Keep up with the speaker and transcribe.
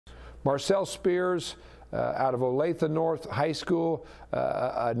Marcel Spears, out of Olathe North High School,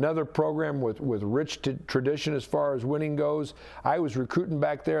 another program with rich tradition as far as winning goes. I was recruiting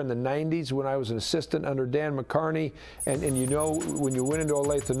back there in the 90s when I was an assistant under Dan McCarney, and you know when you went into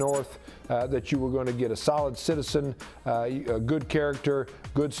Olathe North that you were going to get a solid citizen, a good character,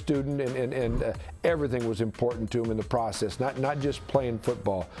 good student, and everything was important to him in the process, not just playing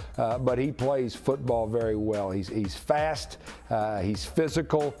football, but he plays football very well. He's fast, he's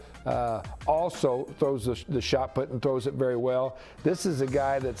physical, also throws the shot put and throws it very well. This is a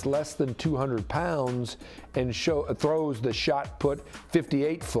guy that's less than 200 pounds and throws the shot put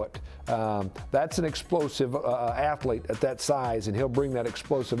 58 foot. That's an explosive athlete at that size, and he'll bring that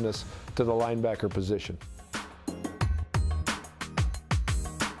explosiveness to the linebacker position.